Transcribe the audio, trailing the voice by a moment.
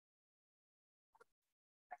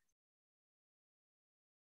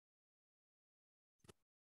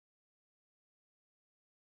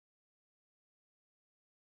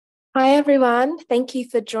Hi everyone, thank you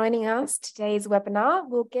for joining us today's webinar.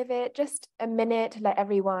 We'll give it just a minute to let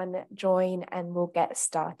everyone join and we'll get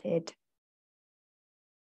started.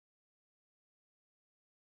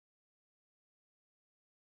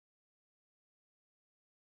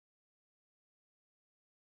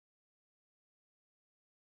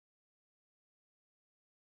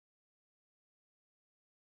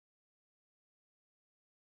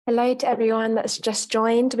 Hello to everyone that's just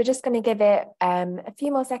joined. We're just going to give it a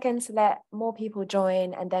few more seconds to let more people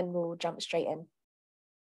join and then we'll jump straight in.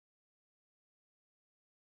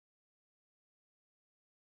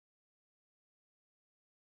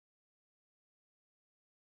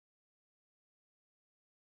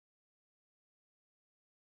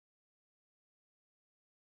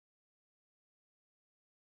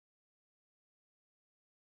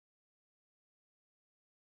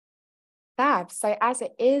 Fab. So as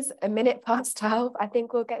it is a minute past 12, I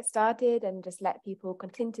think we'll get started and just let people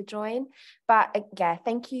continue to join. But yeah,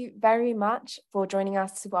 thank you very much for joining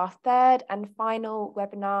us to our third and final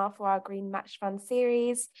webinar for our Green Match Fund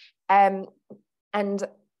series. And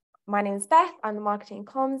my name is Beth. I'm the Marketing and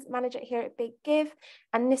Comms Manager here at Big Give.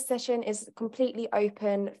 And this session is completely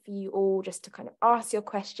open for you all just to kind of ask your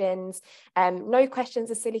questions. No question's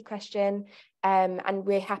a silly question. And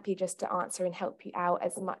we're happy just to answer and help you out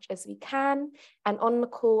as much as we can. And on the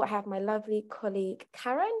call, I have my lovely colleague,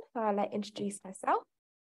 Karen, who I'll let introduce herself.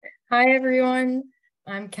 Hi, everyone.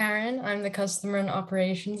 I'm Karen. I'm the Customer and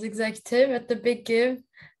Operations Executive at the Big Give.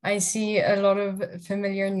 I see a lot of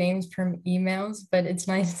familiar names from emails, but it's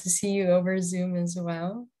nice to see you over Zoom as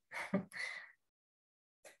well.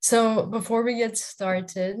 So before we get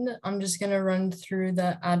started, I'm just going to run through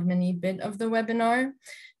the admin-y bit of the webinar.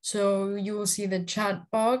 So you will see the chat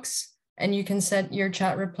box and you can set your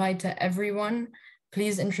chat reply to everyone.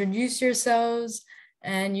 Please introduce yourselves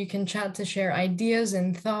and you can chat to share ideas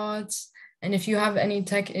and thoughts. And if you have any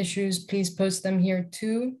tech issues, please post them here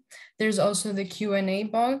too. There's also the Q&A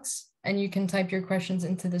box and you can type your questions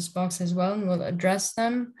into this box as well and we'll address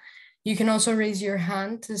them. You can also raise your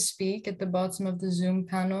hand to speak at the bottom of the Zoom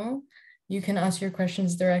panel. You can ask your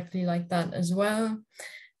questions directly like that as well.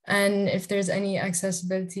 And if there's any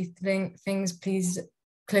accessibility things, please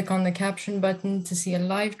click on the caption button to see a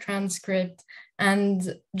live transcript.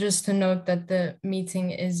 And just to note that the meeting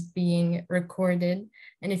is being recorded.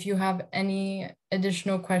 And if you have any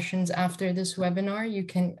additional questions after this webinar, you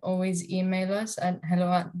can always email us at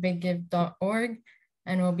hello@biggive.org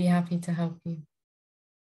and we'll be happy to help you.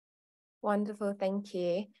 Wonderful, thank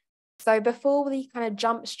you. So before we kind of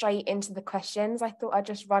jump straight into the questions, I thought I'd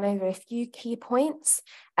just run over a few key points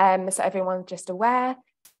so everyone's just aware.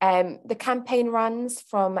 The campaign runs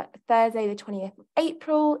from Thursday the 20th of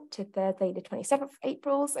April to Thursday the 27th of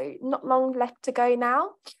April, so not long left to go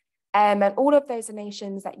now. And all of those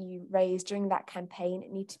donations that you raise during that campaign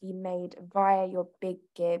need to be made via your Big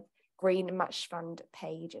Give Green Match Fund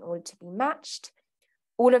page in order to be matched.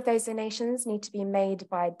 All of those donations need to be made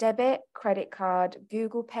by debit, credit card,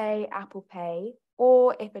 Google Pay, Apple Pay,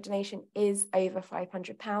 or if a donation is over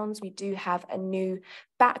 £500, we do have a new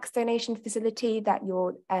BACS donation facility that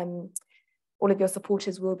all of your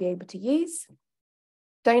supporters will be able to use.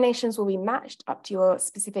 Donations will be matched up to your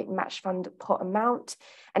specific match fund pot amount.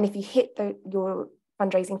 And if you hit your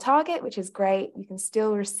fundraising target, which is great, you can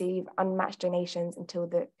still receive unmatched donations until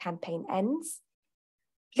the campaign ends.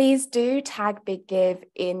 Please do tag Big Give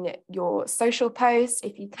in your social posts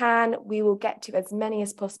if you can. We will get to as many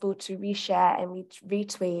as possible to reshare and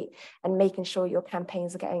retweet and making sure your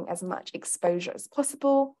campaigns are getting as much exposure as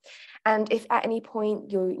possible. And if at any point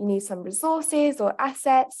you need some resources or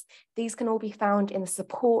assets, these can all be found in the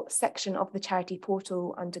support section of the charity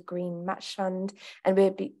portal under Green Match Fund. And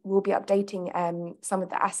we'll be updating some of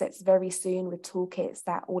the assets very soon with toolkits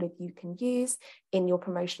that all of you can use in your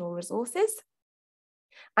promotional resources.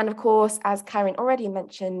 And of course, as Karen already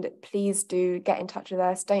mentioned, please do get in touch with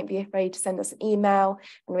us. Don't be afraid to send us an email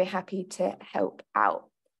and we're happy to help out.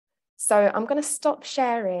 So I'm going to stop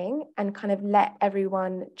sharing and kind of let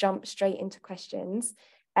everyone jump straight into questions.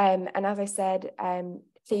 And as I said,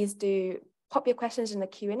 please do pop your questions in the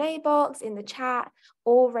Q&A box, in the chat,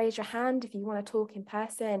 or raise your hand if you want to talk in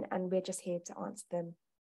person and we're just here to answer them.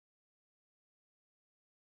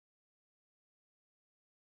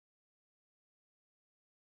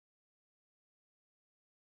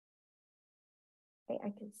 I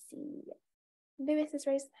can see Lewis has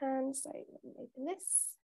raised his hand, so let me open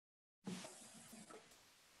this.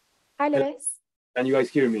 Hi, Lewis. Can you guys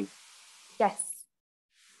hear me? Yes.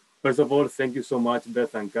 First of all, thank you so much,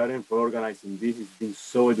 Beth and Karen, for organizing this. It's been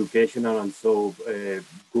so educational and so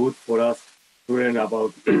good for us to learn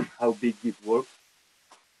about how Big Give works.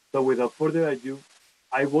 So without further ado,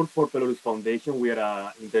 I work for Pelorus Foundation. We are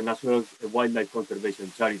an international wildlife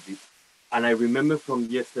conservation charity. And I remember from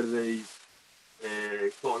yesterday's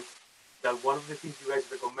talk that one of the things you guys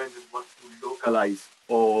recommended was to localize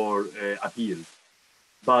or appeal.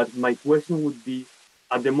 But my question would be,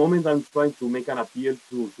 at the moment, I'm trying to make an appeal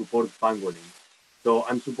to support pangolins. So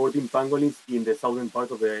I'm supporting pangolins in the southern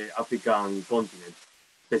part of the African continent,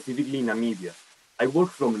 specifically Namibia. I work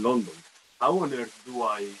from London. How on earth do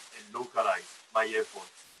I localize my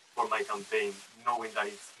efforts for my campaign, knowing that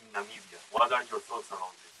it's in Namibia? What are your thoughts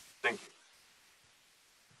around this? Thank you.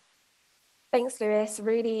 Thanks, Lewis.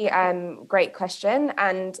 Really great question,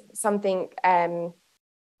 and something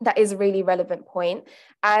that is a really relevant point.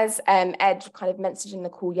 As Ed kind of mentioned in the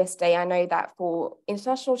call yesterday, I know that for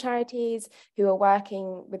international charities who are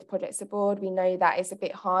working with projects abroad, we know that it's a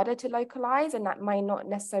bit harder to localize and that might not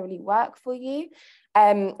necessarily work for you.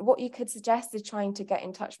 What you could suggest is trying to get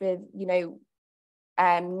in touch with,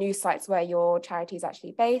 news sites where your charity is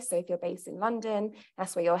actually based. So if you're based in London,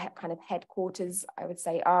 that's where your kind of headquarters, I would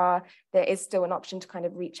say, are. There is still an option to kind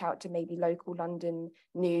of reach out to maybe local London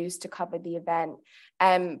news to cover the event.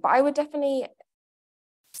 But I would definitely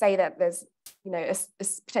say that there's, a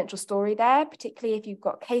potential story there, particularly if you've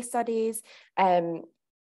got case studies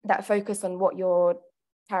that focus on what your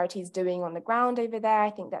charities doing on the ground over there. I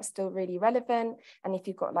think that's still really relevant. And if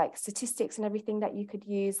you've got like statistics and everything that you could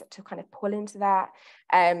use to kind of pull into that,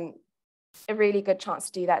 a really good chance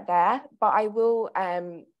to do that there. But I will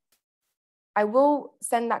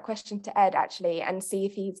send that question to Ed actually and see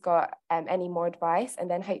if he's got any more advice, and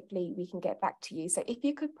then hopefully we can get back to you. So if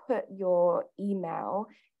you could put your email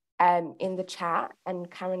in the chat, and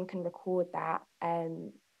Karen can record that,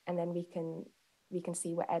 and then we can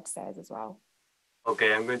see what Ed says as well.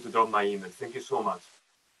 Okay, I'm going to drop my email. Thank you so much.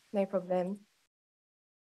 No problem.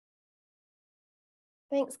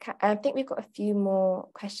 Thanks, I think we've got a few more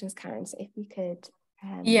questions, Karen, so if you could.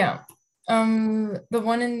 Yeah. The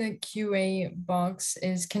one in the QA box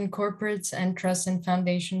is, can corporates and trusts and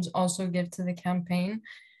foundations also give to the campaign?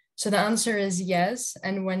 So the answer is yes.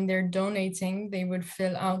 And when they're donating, they would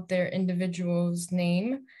fill out their individual's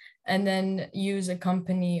name and then use a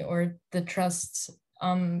company or the trust's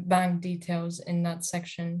bank details in that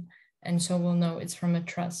section. And so we'll know it's from a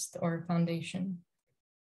trust or a foundation.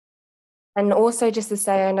 And also just to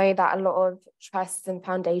say, I know that a lot of trusts and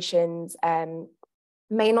foundations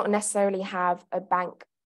may not necessarily have a bank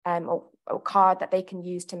or card that they can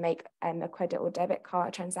use to make a credit or debit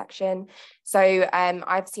card transaction. So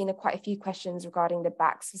I've seen quite a few questions regarding the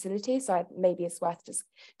BACS facility, so maybe it's worth just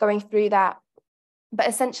going through that. But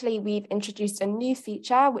essentially, we've introduced a new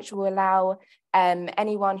feature which will allow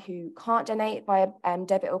anyone who can't donate via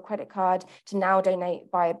debit or credit card to now donate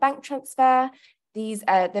via bank transfer.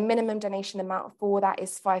 The minimum donation amount for that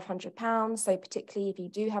is £500. So particularly if you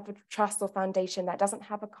do have a trust or foundation that doesn't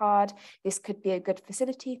have a card, this could be a good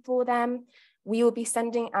facility for them. We will be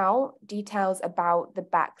sending out details about the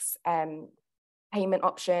BACS payment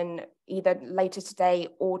option either later today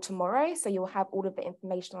or tomorrow. So you'll have all of the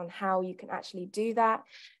information on how you can actually do that.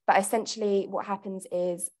 But essentially what happens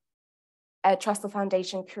is a trust or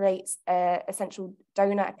foundation creates an essential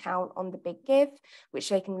donor account on the Big Give, which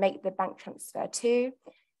they can make the bank transfer to.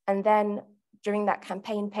 And then during that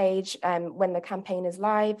campaign page, when the campaign is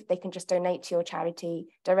live, they can just donate to your charity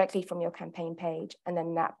directly from your campaign page. And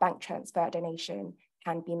then that bank transfer donation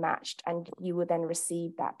can be matched, and you will then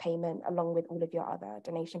receive that payment along with all of your other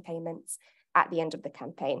donation payments at the end of the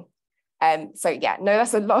campaign. So yeah, no,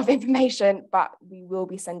 that's a lot of information, but we will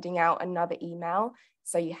be sending out another email.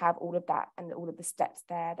 So you have all of that and all of the steps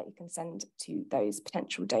there that you can send to those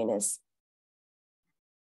potential donors.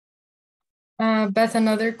 Beth,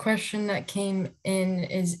 another question that came in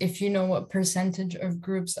is if you know what percentage of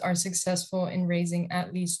groups are successful in raising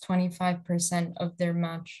at least 25% of their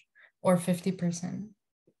match or 50%.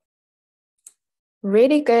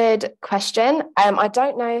 Really good question. I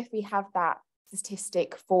don't know if we have that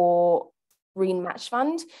statistic for Green Match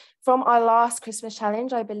Fund. From our last Christmas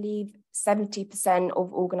challenge, I believe 70%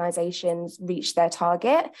 of organisations reach their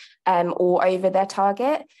target or over their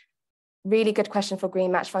target. Really good question for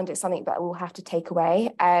Green Match Fund. It's something that we'll have to take away.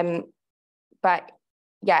 But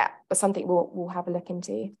yeah, something we'll have a look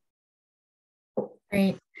into.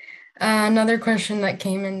 Great. Another question that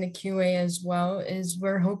came in the QA as well is,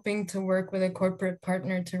 we're hoping to work with a corporate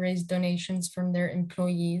partner to raise donations from their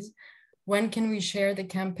employees. When can we share the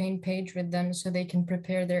campaign page with them so they can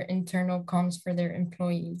prepare their internal comms for their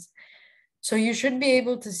employees? So you should be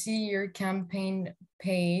able to see your campaign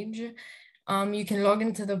page You can log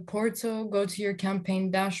into the portal, go to your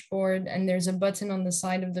campaign dashboard, and there's a button on the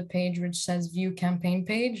side of the page which says View Campaign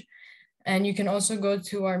Page. And you can also go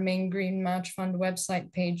to our main Green Match Fund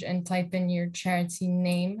website page and type in your charity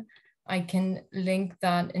name. I can link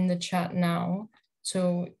that in the chat now,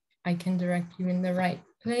 so I can direct you in the right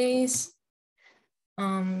place.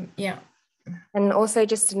 Yeah. And also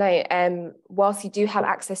just to note, whilst you do have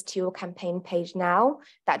access to your campaign page now,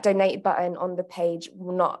 that donate button on the page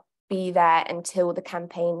will not be there until the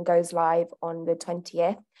campaign goes live on the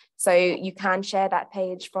 20th. So you can share that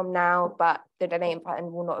page from now, but the donate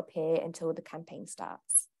button will not appear until the campaign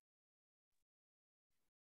starts.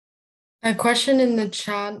 A question in the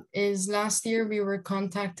chat is, last year we were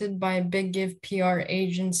contacted by a Big Give PR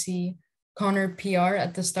agency, Connor PR,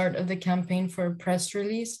 at the start of the campaign for a press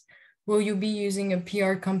release. Will you be using a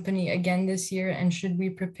PR company again this year, and should we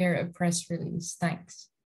prepare a press release? Thanks.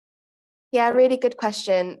 Yeah, really good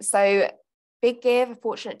question. So Big Give are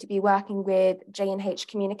fortunate to be working with J&H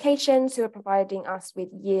Communications, who are providing us with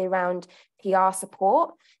year-round PR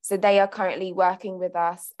support. So they are currently working with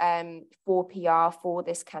us for PR for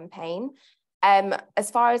this campaign.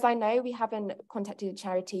 As far as I know, we haven't contacted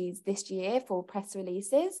charities this year for press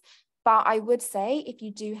releases, but I would say if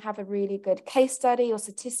you do have a really good case study or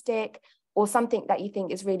statistic or something that you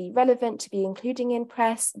think is really relevant to be including in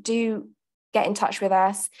press, do get in touch with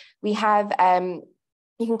us. We have,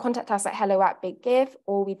 you can contact us at hello@BigGive,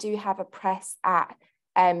 or we do have a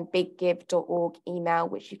press@biggive.org email,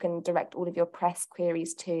 which you can direct all of your press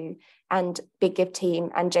queries to, and Big Give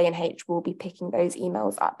team and J&H will be picking those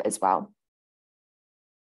emails up as well.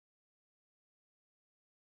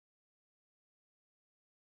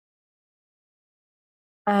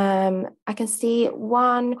 I can see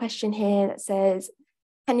one question here that says,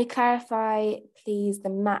 can you clarify, please, the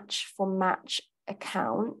match for match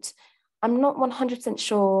account? I'm not 100%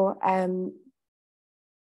 sure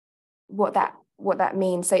what that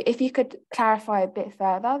means. So if you could clarify a bit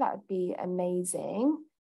further, that would be amazing.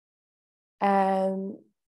 In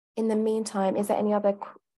the meantime, is there any other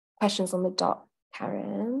questions on the dot,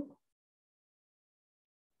 Karen?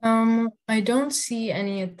 I don't see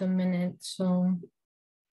any at the minute, so.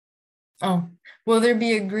 Oh, will there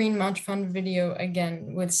be a Green Match Fund video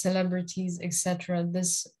again with celebrities, etc.?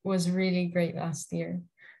 This was really great last year.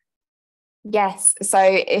 Yes, so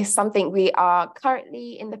it's something we are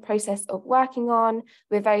currently in the process of working on.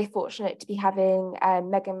 We're very fortunate to be having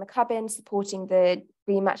Megan McCubbin supporting the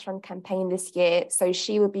Green Match Fund campaign this year. So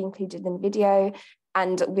she will be included in the video,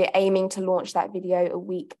 and we're aiming to launch that video a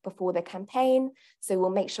week before the campaign. So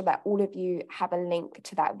we'll make sure that all of you have a link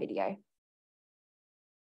to that video.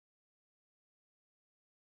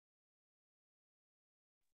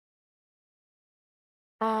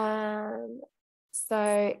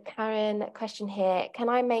 So Karen, question here, can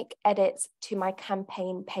I make edits to my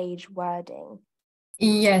campaign page wording?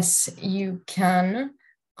 Yes, you can.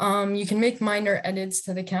 You can make minor edits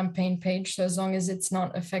to the campaign page. So as long as it's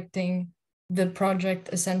not affecting the project,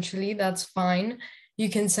 essentially, that's fine. You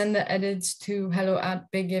can send the edits to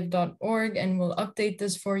hello@biggive.org and we'll update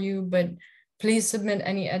this for you, but please submit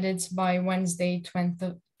any edits by Wednesday,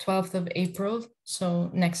 12th of April, so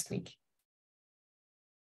next week.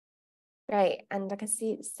 Great, and I can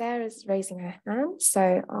see Sarah's raising her hand,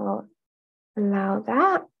 so I'll allow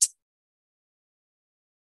that.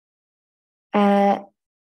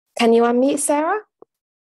 Can you unmute, Sarah?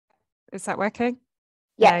 Is that working?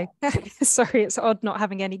 Yeah. No. Sorry, it's odd not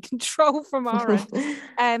having any control from our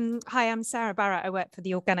end. Hi, I'm Sarah Barrett. I work for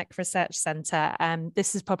the Organic Research Centre.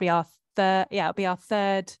 This is probably our third, it'll be our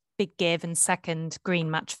third Big Give and second Green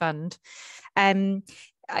Match Fund.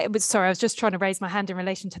 I was just trying to raise my hand in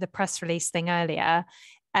relation to the press release thing earlier.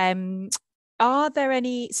 Are there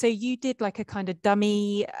any, so you did like a kind of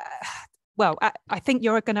dummy, well, I think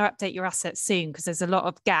you're going to update your assets soon because there's a lot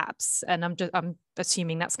of gaps, and I'm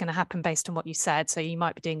assuming that's going to happen based on what you said. So you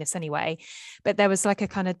might be doing this anyway, but there was like a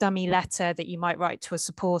kind of dummy letter that you might write to a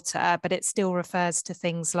supporter, but it still refers to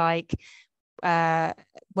things like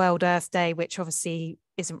World Earth Day, which obviously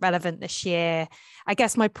isn't relevant this year. I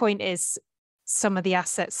guess my point is some of the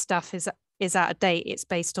asset stuff is out of date. It's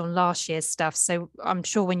based on last year's stuff. So I'm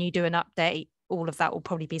sure when you do an update, all of that will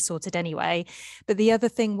probably be sorted anyway. But the other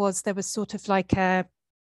thing was there was sort of like a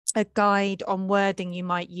guide on wording you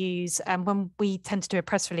might use. And when we tend to do a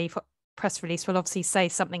press release, we'll obviously say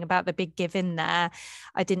something about the Big Give in there.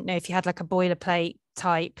 I didn't know if you had like a boilerplate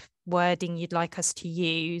type wording you'd like us to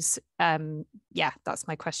use. Yeah, that's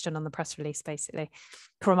my question on the press release, basically,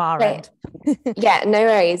 from our end. Yeah, no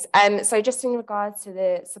worries. So just in regards to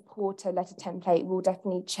the supporter letter template, we'll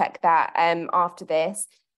definitely check that after this.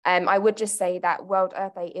 I would just say that World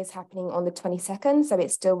Earth Day is happening on the 22nd, so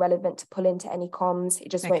it's still relevant to pull into any comms. It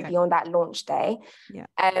just won't be on that launch day. Yeah.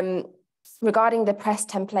 Regarding the press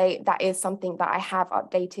template, that is something that I have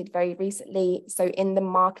updated very recently. So in the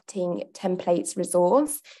marketing templates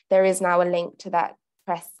resource, there is now a link to that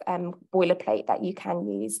press boilerplate that you can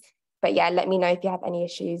use. But yeah, let me know if you have any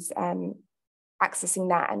issues accessing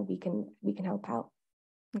that, and we can help out.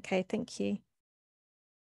 Okay, thank you.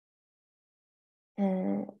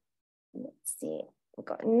 Let's see, we've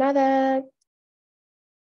got another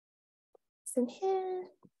person here.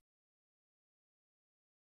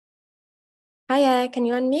 Hiya, can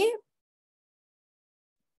you unmute?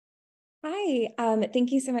 Hi,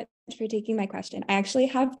 thank you so much for taking my question. I actually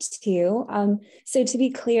have two. So to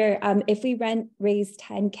be clear, if we raise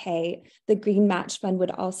 10K, the Green Match Fund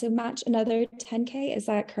would also match another 10K, is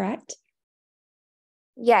that correct?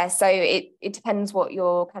 Yeah, so it depends what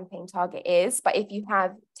your campaign target is, but if you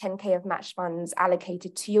have 10K of match funds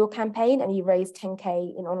allocated to your campaign and you raise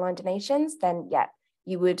 10K in online donations, then yeah,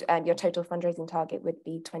 you would, your total fundraising target would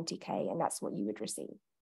be 20K, and that's what you would receive.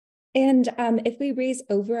 And if we raise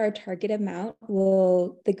over our target amount,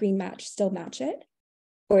 will the Green Match still match it?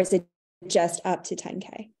 Or is it just up to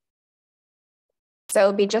 10K? So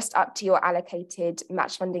it'll be just up to your allocated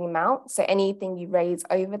match funding amount. So anything you raise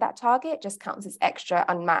over that target just counts as extra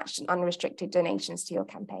unmatched and unrestricted donations to your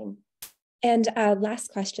campaign. And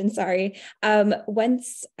last question, sorry.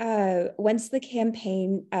 Once the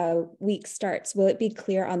campaign week starts, will it be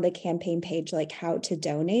clear on the campaign page like how to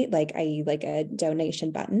donate, like i.e. like a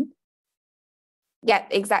donation button? Yeah,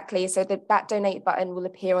 exactly. So that donate button will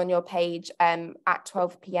appear on your page at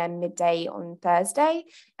 12 p.m. midday on Thursday.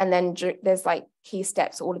 And then there's like key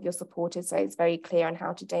steps for all of your supporters. So it's very clear on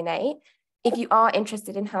how to donate. If you are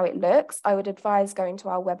interested in how it looks, I would advise going to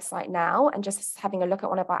our website now and just having a look at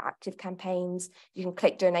one of our active campaigns. You can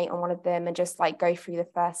click donate on one of them and just like go through the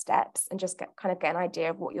first steps and just get an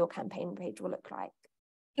idea of what your campaign page will look like.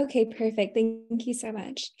 Okay, perfect. Thank you so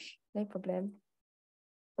much. No problem.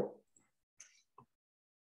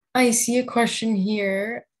 I see a question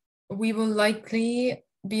here. We will likely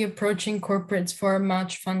be approaching corporates for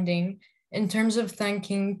match funding. In terms of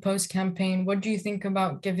thanking post-campaign, what do you think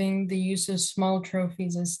about giving the use of small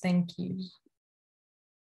trophies as thank yous?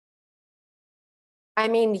 I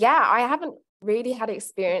mean, yeah, I haven't really had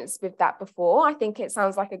experience with that before. I think it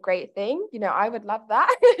sounds like a great thing. You know, I would love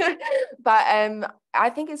that. But I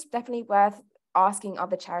think it's definitely worth asking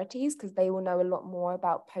other charities because they will know a lot more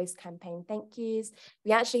about post-campaign thank yous.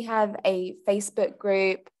 We actually have a Facebook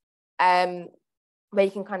group where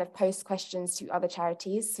you can kind of post questions to other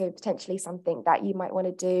charities. So potentially something that you might want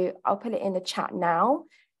to do. I'll put it in the chat now.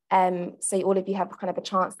 So all of you have kind of a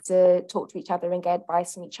chance to talk to each other and get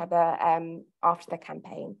advice from each other after the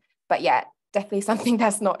campaign. But yeah, definitely something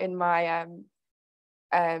that's not in my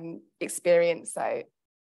experience. So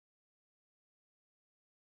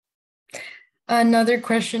another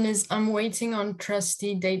question is, I'm waiting on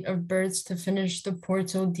trustee date of births to finish the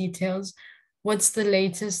portal details. What's the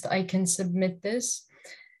latest I can submit this?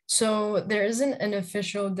 So there isn't an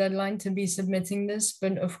official deadline to be submitting this,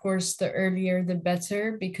 but of course, the earlier the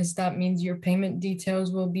better, because that means your payment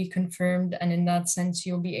details will be confirmed. And in that sense,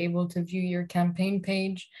 you'll be able to view your campaign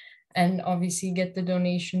page and obviously get the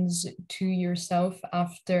donations to yourself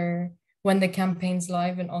after when the campaign's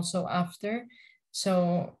live and also after.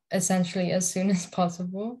 So essentially as soon as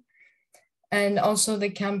possible. And also the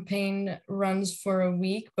campaign runs for a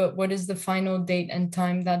week, but what is the final date and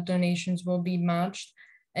time that donations will be matched?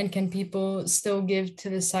 And can people still give to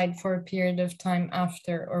the site for a period of time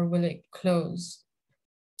after, or will it close?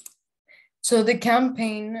 So the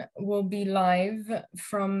campaign will be live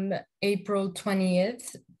from April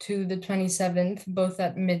 20th to the 27th, both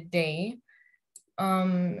at midday.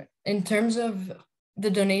 In terms of the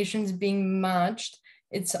donations being matched,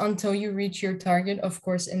 it's until you reach your target, of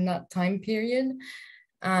course, in that time period.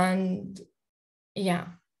 And yeah,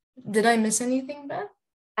 did I miss anything, Beth?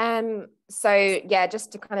 So yeah,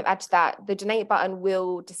 just to kind of add to that, the donate button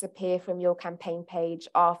will disappear from your campaign page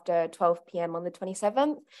after 12 p.m. on the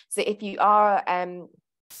 27th. So if you are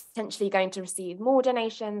potentially going to receive more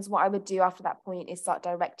donations, what I would do after that point is start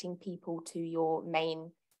directing people to your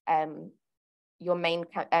main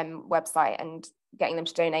website and getting them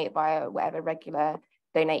to donate via whatever regular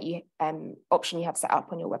donate option you have set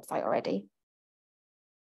up on your website already.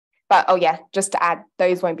 But oh yeah, just to add,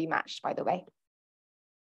 those won't be matched, by the way.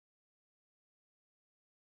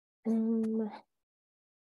 Okay,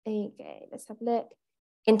 let's have a look.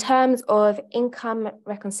 In terms of income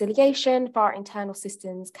reconciliation for our internal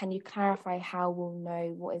systems, can you clarify how we'll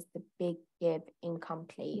know what is the big give income,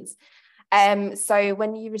 please? So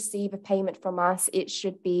when you receive a payment from us, it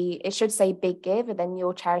should say Big Give and then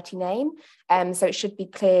your charity name. So it should be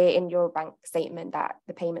clear in your bank statement that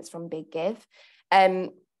the payment's from Big Give.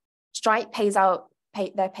 Stripe pays out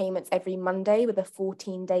their payments every Monday with a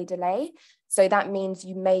 14-day delay. So that means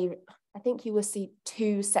I think you will see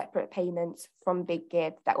 2 separate payments from Big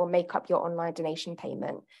Give that will make up your online donation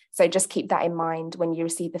payment. So just keep that in mind. When you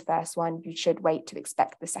receive the first one, you should wait to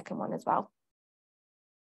expect the second one as well.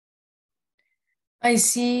 I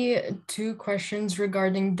see 2 questions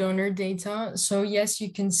regarding donor data. So yes,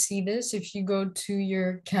 you can see this if you go to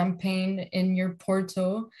your campaign in your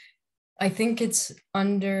portal. I think it's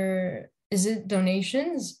under, is it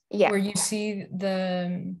donations? Yeah. Where you see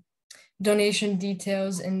the donation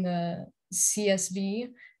details in the CSV,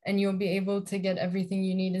 and you'll be able to get everything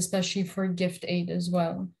you need, especially for gift aid as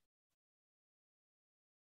well.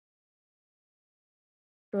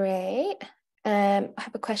 Great. I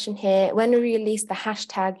have a question here. When we release the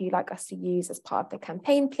hashtag you'd like us to use as part of the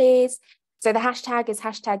campaign, please? So the hashtag is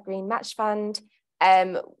 #GreenMatchFund.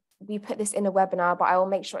 We put this in a webinar, but I will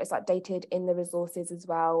make sure it's updated in the resources as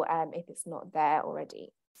well if it's not there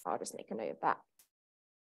already. So I'll just make a note of that.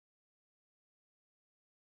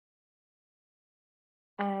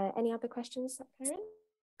 Any other questions,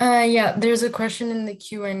 Karen? Yeah, there's a question in the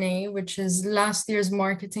Q&A, which is last year's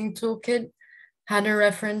marketing toolkit had a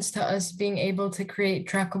reference to us being able to create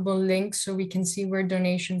trackable links so we can see where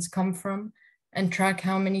donations come from and track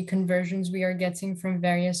how many conversions we are getting from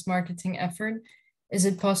various marketing effort. Is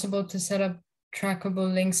it possible to set up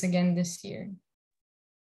trackable links again this year?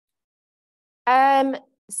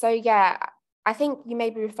 So yeah, I think you may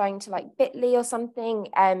be referring to like bit.ly or something.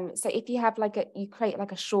 So if you have you create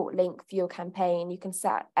like a short link for your campaign, you can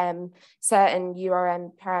set certain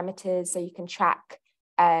URL parameters so you can track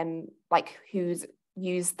like who's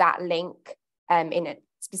used that link in a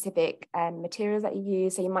specific materials that you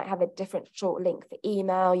use. So you might have a different short link for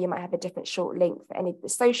email, you might have a different short link for any of the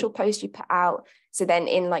social posts you put out. So then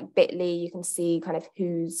in like bit.ly, you can see kind of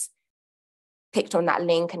who's clicked on that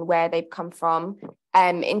link and where they've come from.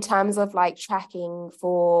 In terms of like tracking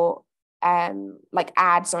for like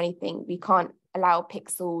ads or anything, we can't allow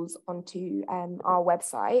pixels onto our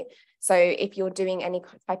website. So if you're doing any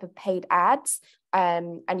type of paid ads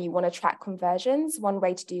and you want to track conversions, one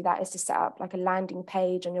way to do that is to set up like a landing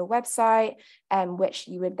page on your website, which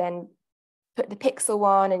you would then put the pixel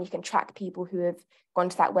on, and you can track people who have gone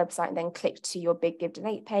to that website and then clicked to your Big Give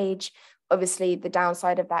Donate page. Obviously, the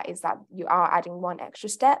downside of that is that you are adding one extra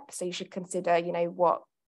step. So you should consider, you know,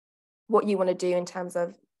 what you want to do in terms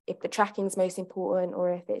of if the tracking is most important or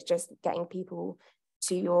if it's just getting people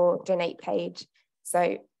to your donate page.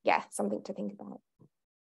 So yeah, something to think about.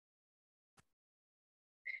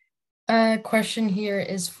 A question here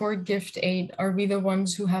is for gift aid. Are we the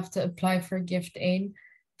ones who have to apply for gift aid?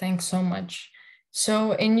 Thanks so much.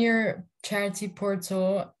 So in your charity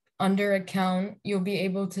portal, under account, you'll be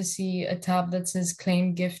able to see a tab that says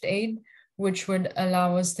claim gift aid, which would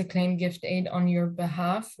allow us to claim gift aid on your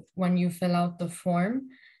behalf when you fill out the form.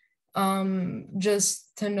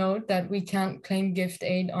 Just to note that we can't claim gift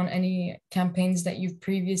aid on any campaigns that you've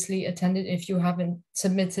previously attended if you haven't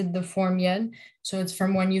submitted the form yet. So it's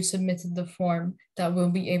from when you submitted the form that we'll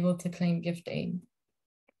be able to claim gift aid.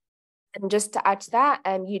 And just to add to that,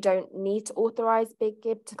 you don't need to authorize Big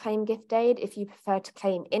Give to claim gift aid. If you prefer to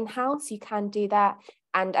claim in-house, you can do that.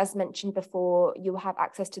 And as mentioned before, you will have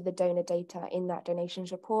access to the donor data in that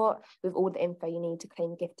donations report with all the info you need to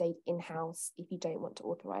claim gift aid in-house if you don't want to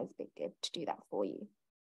authorize Big Give to do that for you.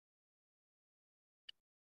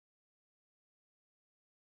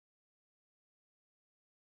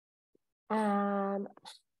 Have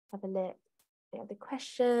a look. Any other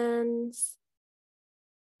questions?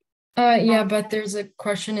 Yeah, but there's a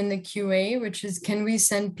question in the QA, which is, can we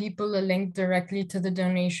send people a link directly to the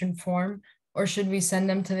donation form, or should we send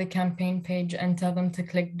them to the campaign page and tell them to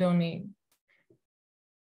click donate?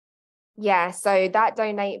 Yeah, so that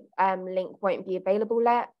donate link won't be available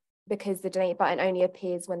yet because the donate button only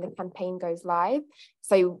appears when the campaign goes live.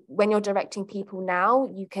 So when you're directing people now,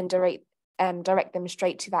 you can direct them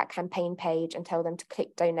straight to that campaign page and tell them to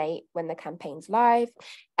click donate when the campaign's live.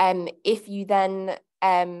 If you then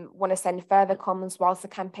want to send further comms whilst the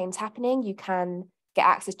campaign's happening, you can get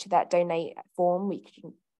access to that donate form.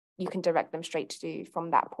 You can direct them straight to from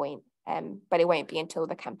that point, but it won't be until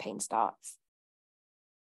the campaign starts.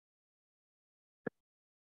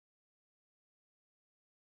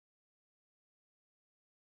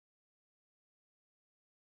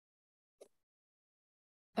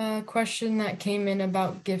 A question that came in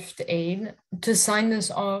about gift aid. To sign this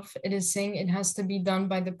off, it is saying it has to be done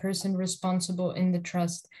by the person responsible in the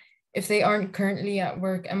trust. If they aren't currently at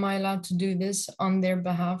work, am I allowed to do this on their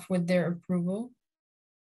behalf with their approval?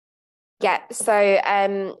 Yeah, so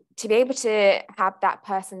to be able to have that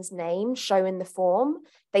person's name show in the form,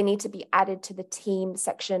 they need to be added to the team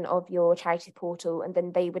section of your charity portal, and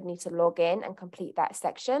then they would need to log in and complete that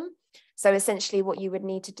section. So essentially what you would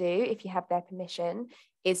need to do, if you have their permission,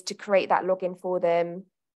 is to create that login for them,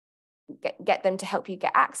 get them to help you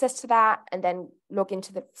get access to that, and then log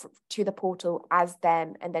into the portal as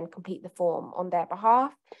them, and then complete the form on their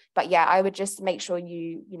behalf. But yeah, I would just make sure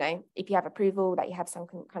you know, if you have approval, that you have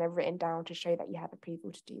something kind of written down to show that you have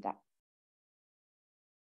approval to do that.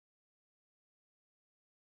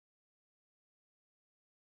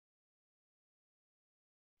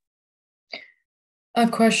 A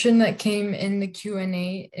question that came in the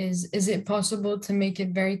Q&A is it possible to make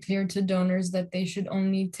it very clear to donors that they should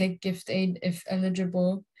only take gift aid if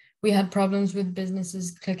eligible? We had problems with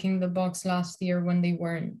businesses clicking the box last year when they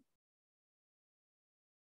weren't.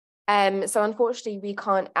 So unfortunately, we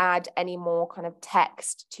can't add any more kind of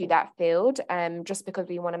text to that field, just because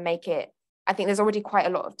we want to make it, I think there's already quite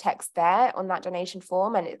a lot of text there on that donation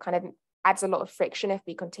form, and it kind of adds a lot of friction if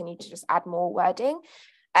we continue to just add more wording.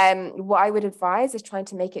 What I would advise is trying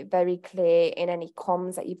to make it very clear in any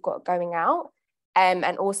comms that you've got going out. And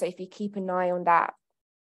also, if you keep an eye on that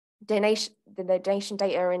the donation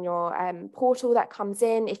data in your portal that comes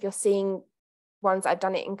in, if you're seeing ones that have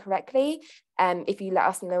done it incorrectly, if you let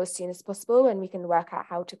us know as soon as possible, and we can work out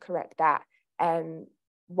how to correct that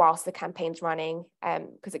whilst the campaign's running,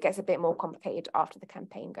 because it gets a bit more complicated after the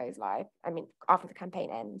campaign goes live. I mean, after the campaign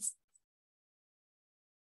ends.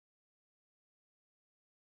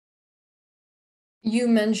 You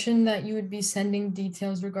mentioned that you would be sending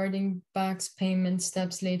details regarding BAC's payment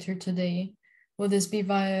steps later today. Will this be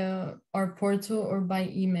via our portal or by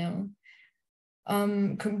email?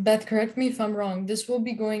 Beth, correct me if I'm wrong. This will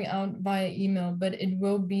be going out via email, but it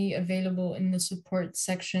will be available in the support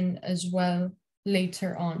section as well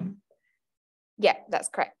later on. Yeah, that's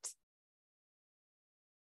correct.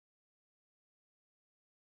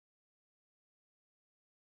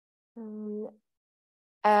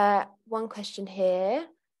 One question here.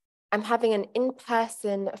 I'm having an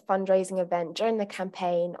in-person fundraising event during the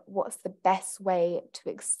campaign. What's the best way to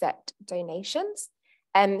accept donations?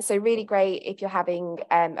 So really great if you're having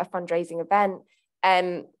a fundraising event.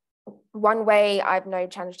 One way I've known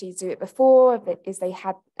charities do it before is they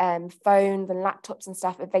had phones and laptops and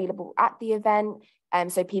stuff available at the event,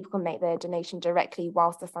 so people can make their donation directly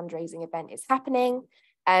whilst the fundraising event is happening.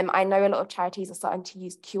 I know a lot of charities are starting to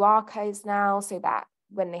use QR codes now, so that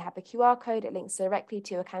when they have the QR code, it links directly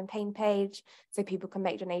to a campaign page, so people can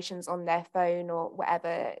make donations on their phone or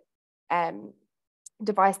whatever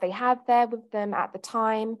device they have there with them at the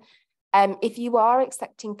time. If you are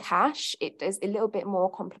accepting cash, it is a little bit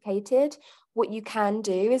more complicated. What you can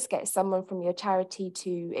do is get someone from your charity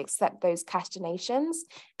to accept those cash donations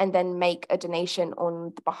and then make a donation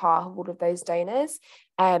on the behalf of all of those donors.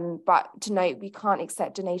 But to note, we can't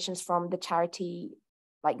accept donations from the charity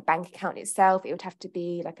like bank account itself. It would have to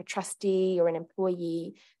be like a trustee or an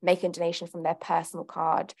employee making a donation from their personal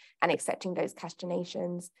card and accepting those cash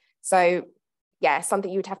donations. So yeah,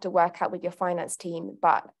 something you would have to work out with your finance team,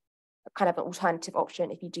 but kind of an alternative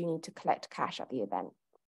option if you do need to collect cash at the event.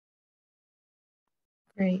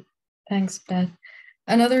 Great, thanks, Beth.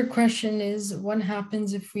 Another question is, what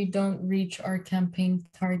happens if we don't reach our campaign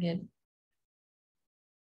target?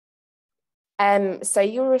 So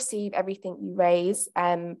you'll receive everything you raise,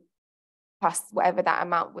 plus whatever that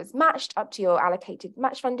amount was matched up to your allocated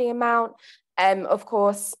match funding amount. Of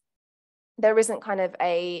course, there isn't kind of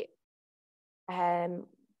a,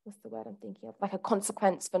 what's the word I'm thinking of, like a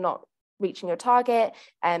consequence for not reaching your target.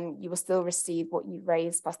 You will still receive what you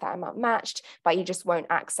raised plus that amount matched, but you just won't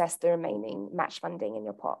access the remaining match funding in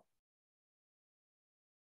your pot.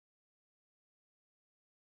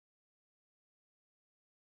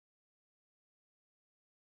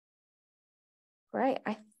 Great,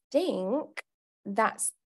 I think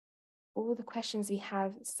that's all the questions we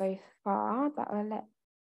have so far, but I'll let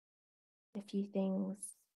a few things,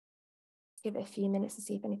 give it a few minutes to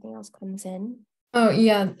see if anything else comes in. Oh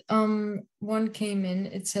yeah, one came in.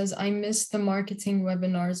 It says, I missed the marketing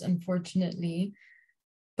webinars, unfortunately,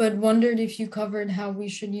 but wondered if you covered how we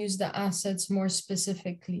should use the assets more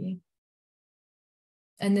specifically.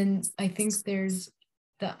 And then I think there's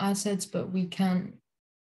the assets, but we can't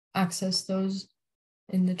access those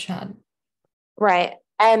in the chat. Right.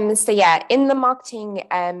 So yeah, in the marketing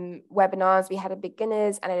webinars, we had a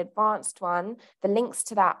beginners and an advanced one. The links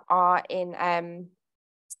to that are in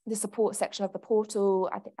the support section of the portal,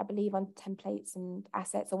 I believe on templates and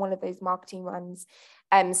assets, or one of those marketing runs.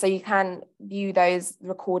 So you can view those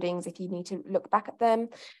recordings if you need to look back at them.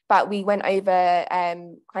 But we went over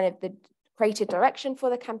kind of the creative direction for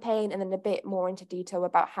the campaign, and then a bit more into detail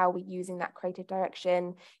about how we're using that creative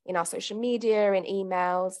direction in our social media and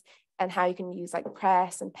emails, and how you can use like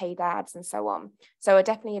press and paid ads and so on. So I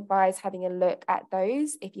definitely advise having a look at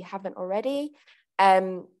those if you haven't already.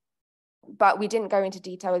 But we didn't go into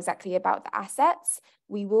detail exactly about the assets.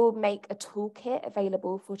 We will make a toolkit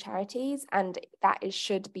available for charities, and that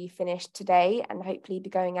should be finished today and hopefully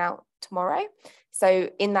be going out tomorrow. So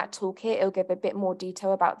in that toolkit, it'll give a bit more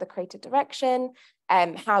detail about the creative direction,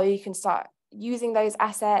 how you can start using those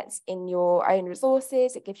assets in your own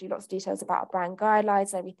resources. It gives you lots of details about our brand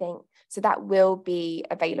guidelines and everything. So that will be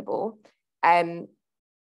available.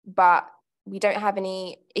 But we don't have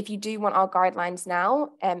any. If you do want our guidelines now,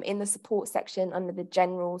 in the support section under the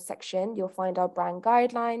general section, you'll find our brand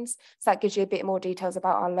guidelines. So that gives you a bit more details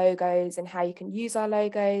about our logos and how you can use our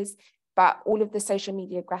logos. But all of the social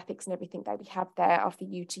media graphics and everything that we have there are for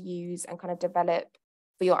you to use and kind of develop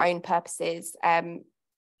for your own purposes.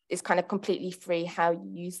 Is kind of completely free how you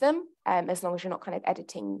use them, as long as you're not kind of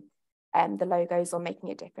editing the logos or making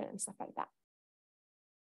it different and stuff like that.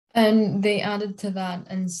 And they added to that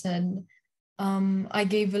and said, I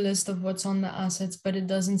gave a list of what's on the assets, but it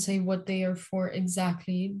doesn't say what they are for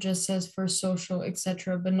exactly, just says for social,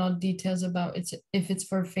 etc., but not details about if it's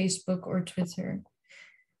for Facebook or Twitter.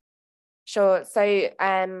 Sure. So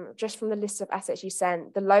just from the list of assets you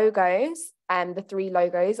sent, the logos and the 3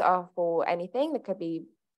 logos are for anything. That could be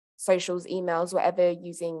socials, emails, whatever you're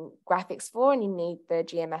using graphics for, and you need the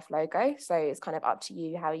GMF logo. So it's kind of up to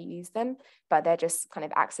you how you use them, but they're just kind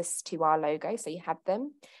of access to our logo, so you have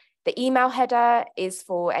them. The email header is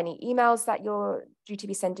for any emails that you're due to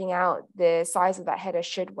be sending out. The size of that header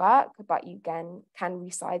should work, but you can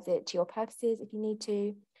resize it to your purposes if you need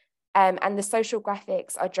to. And the social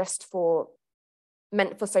graphics are just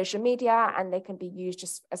meant for social media, and they can be used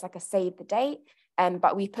just as like a save the date.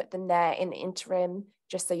 But we put them there in the interim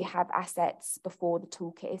just so you have assets before the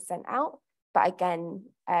toolkit is sent out. But again,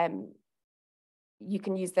 you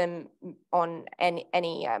can use them on any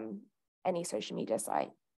social media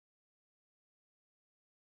site.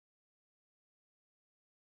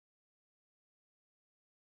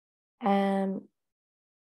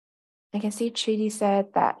 I can see Trudy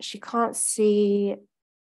said that she can't see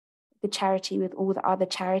the charity with all the other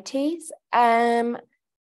charities. The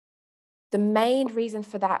main reason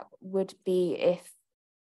for that would be if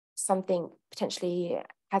something potentially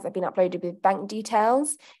hasn't been uploaded with bank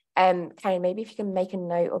details. Karen, maybe if you can make a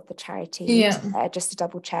note of the charity, just to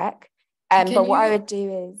double check. But what I would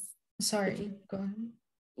do is... Sorry, go ahead.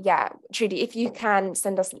 Yeah, Trudy, if you can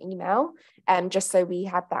send us an email, just so we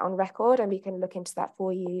have that on record and we can look into that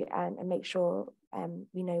for you and make sure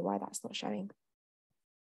we know why that's not showing.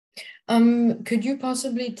 Could you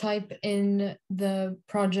possibly type in the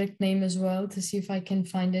project name as well to see if I can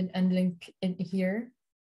find it and link it here?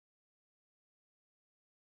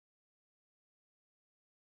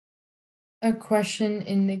 A question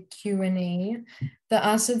in the Q&A. The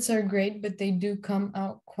assets are great, but they do come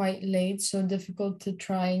out quite late, so difficult to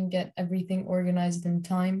try and get everything organized in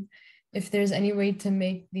time. If there's any way to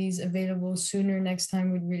make these available sooner next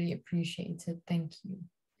time, we'd really appreciate it. Thank you.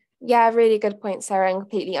 Yeah, really good point, Sarah, and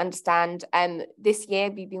completely understand. This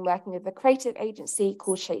year, we've been working with a creative agency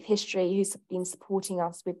called Shape History, who's been supporting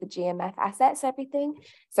us with the GMF assets, everything.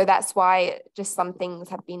 So that's why just some things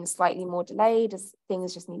have been slightly more delayed, as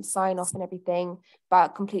things just need sign off and everything, but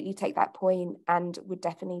completely take that point and would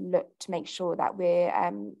definitely look to make sure that we're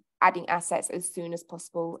adding assets as soon as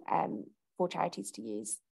possible for charities to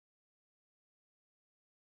use.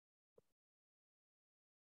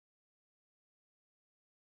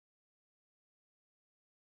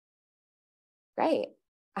 Great.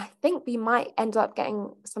 I think we might end up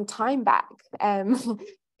getting some time back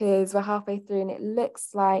because we're halfway through and it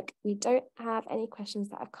looks like we don't have any questions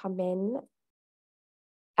that have come in.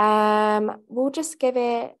 We'll just give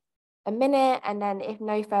it a minute, and then if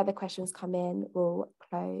no further questions come in, we'll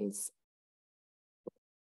close.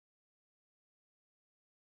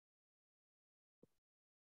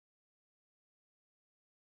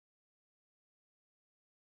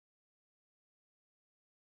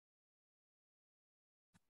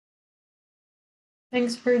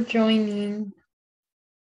 Thanks for joining.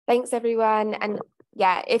 Thanks, everyone. And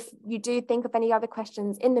yeah, if you do think of any other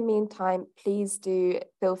questions in the meantime, please do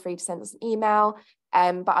feel free to send us an email.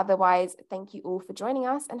 But otherwise, thank you all for joining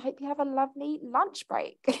us and hope you have a lovely lunch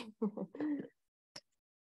break.